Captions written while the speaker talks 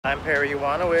I'm Perry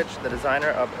Uwanawich, the designer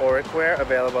of Auricware,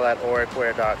 available at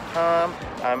auricware.com.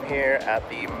 I'm here at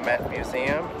the Met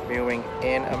Museum, viewing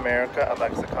In America, a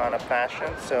Lexicon of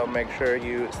Fashion, so make sure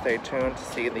you stay tuned to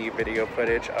see the video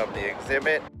footage of the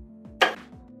exhibit.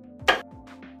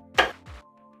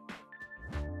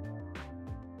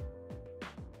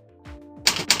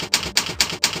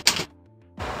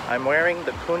 I'm wearing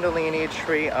the Kundalini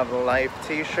Tree of Life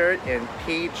t-shirt in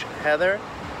peach heather.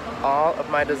 All of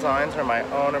my designs are my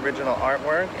own original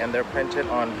artwork and they're printed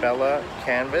on Bella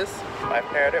canvas. I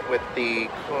paired it with the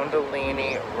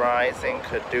Kundalini Rising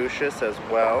Caduceus as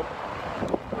well.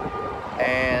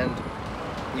 And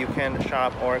you can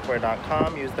shop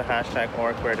auricware.com, use the hashtag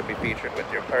Auricware to be featured with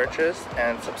your purchase,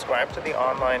 and subscribe to the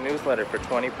online newsletter for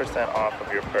 20% off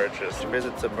of your purchase.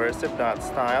 Visit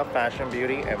Subversive.Style, fashion,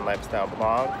 beauty, and lifestyle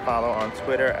blog. Follow on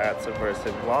Twitter at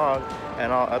SubversiveBlog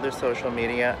and all other social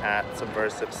media at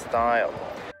SubversiveStyle.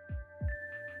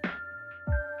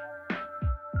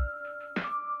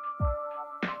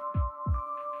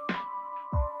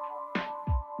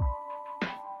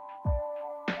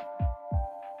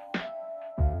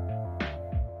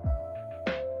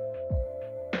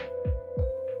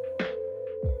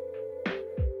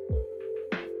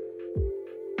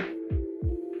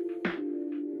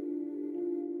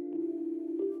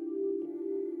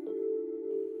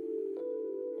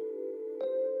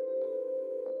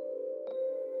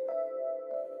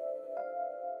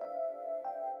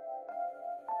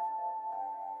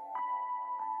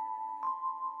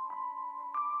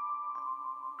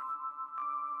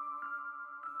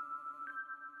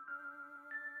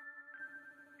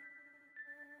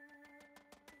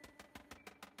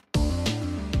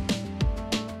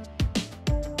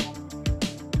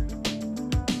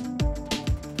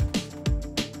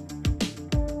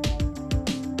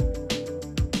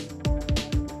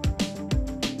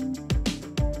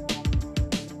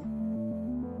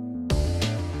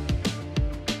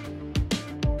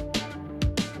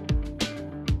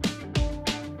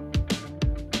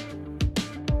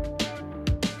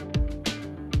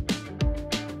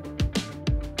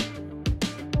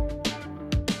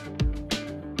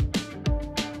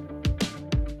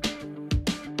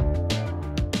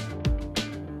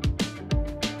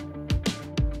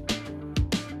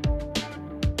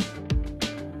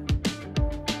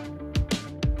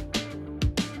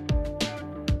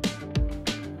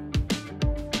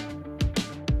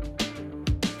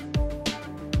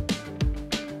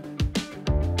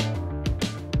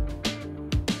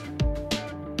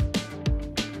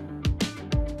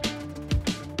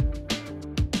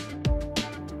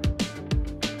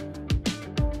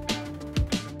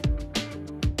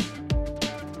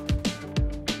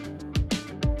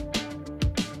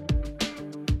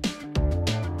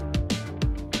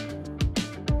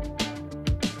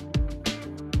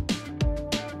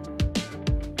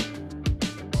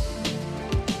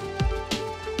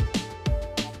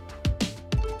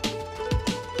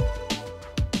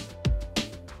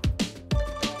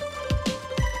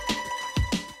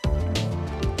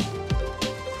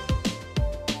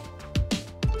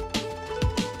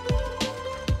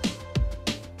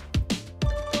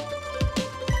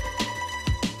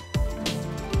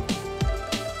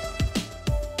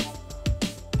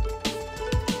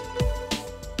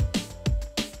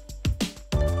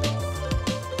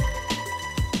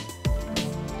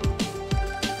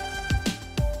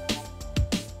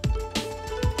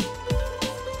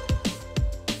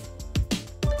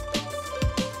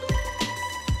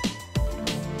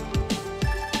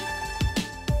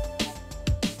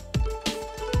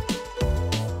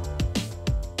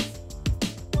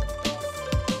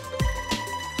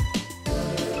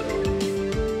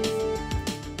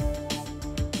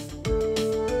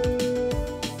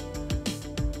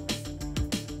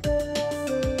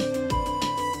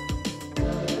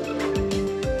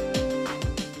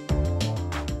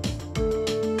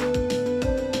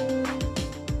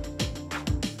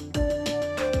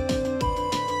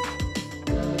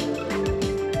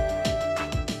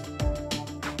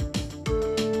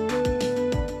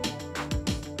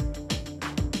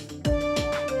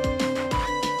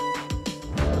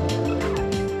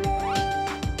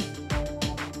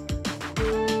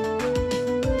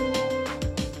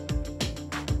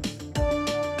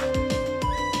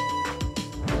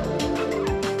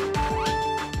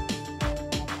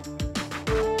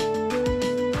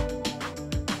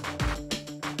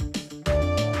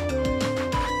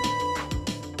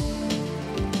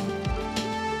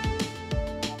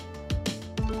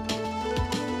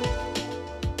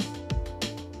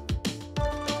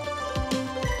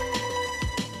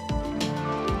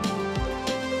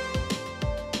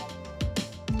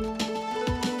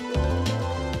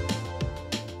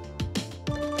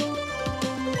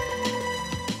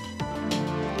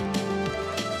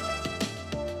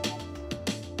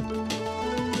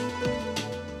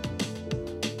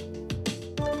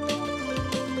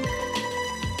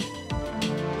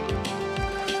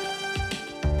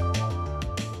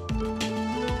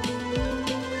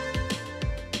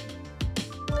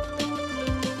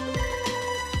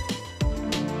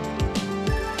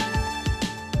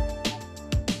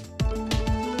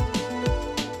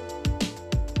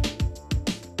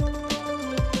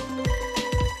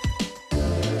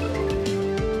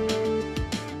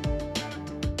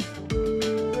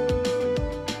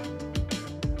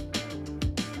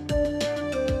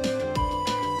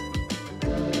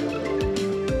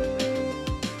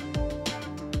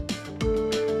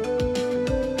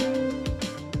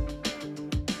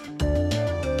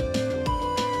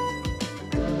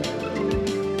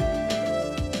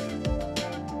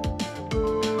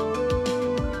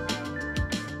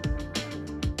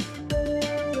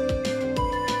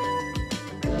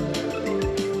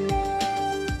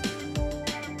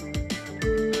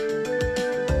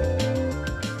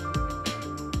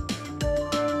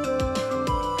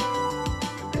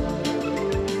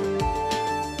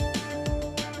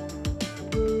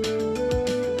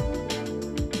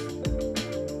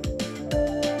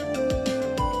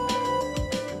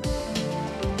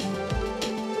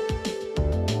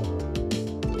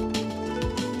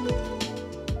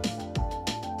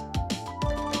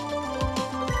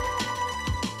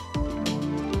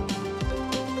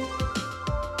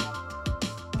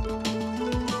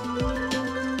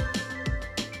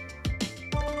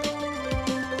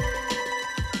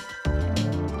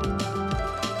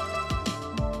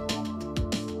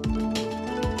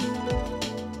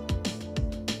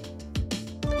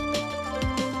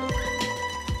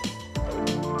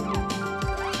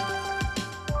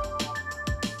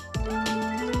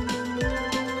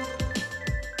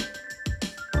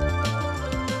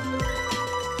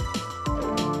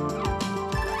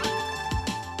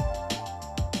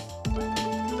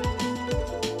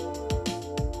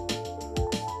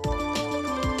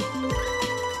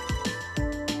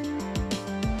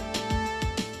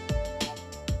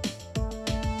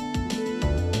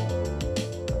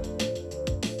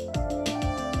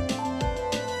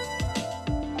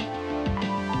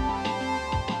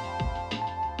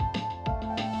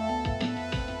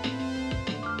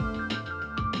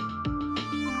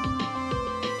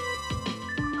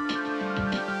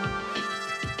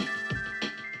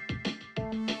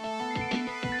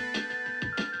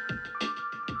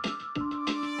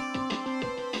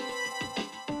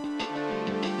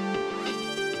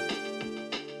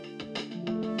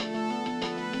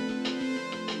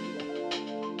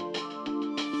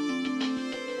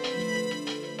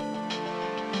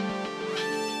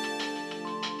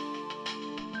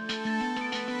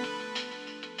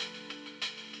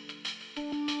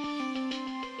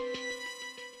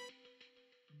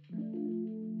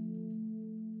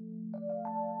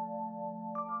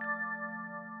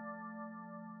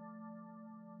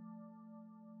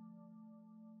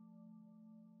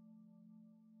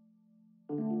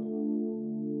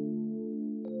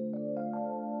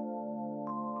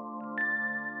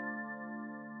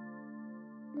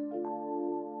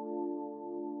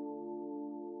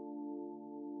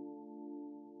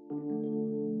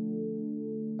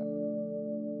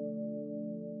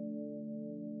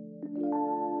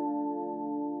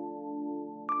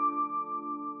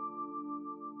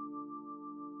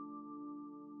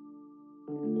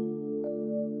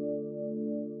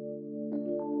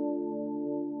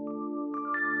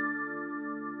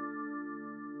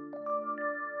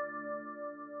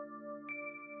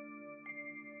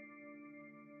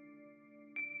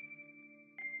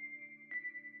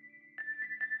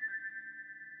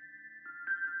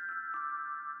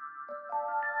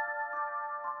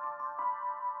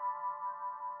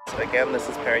 Again, this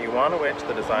is Uwanawich,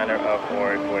 the designer of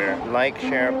orgwear. Like,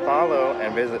 share, follow,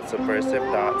 and visit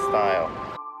Subversive.Style.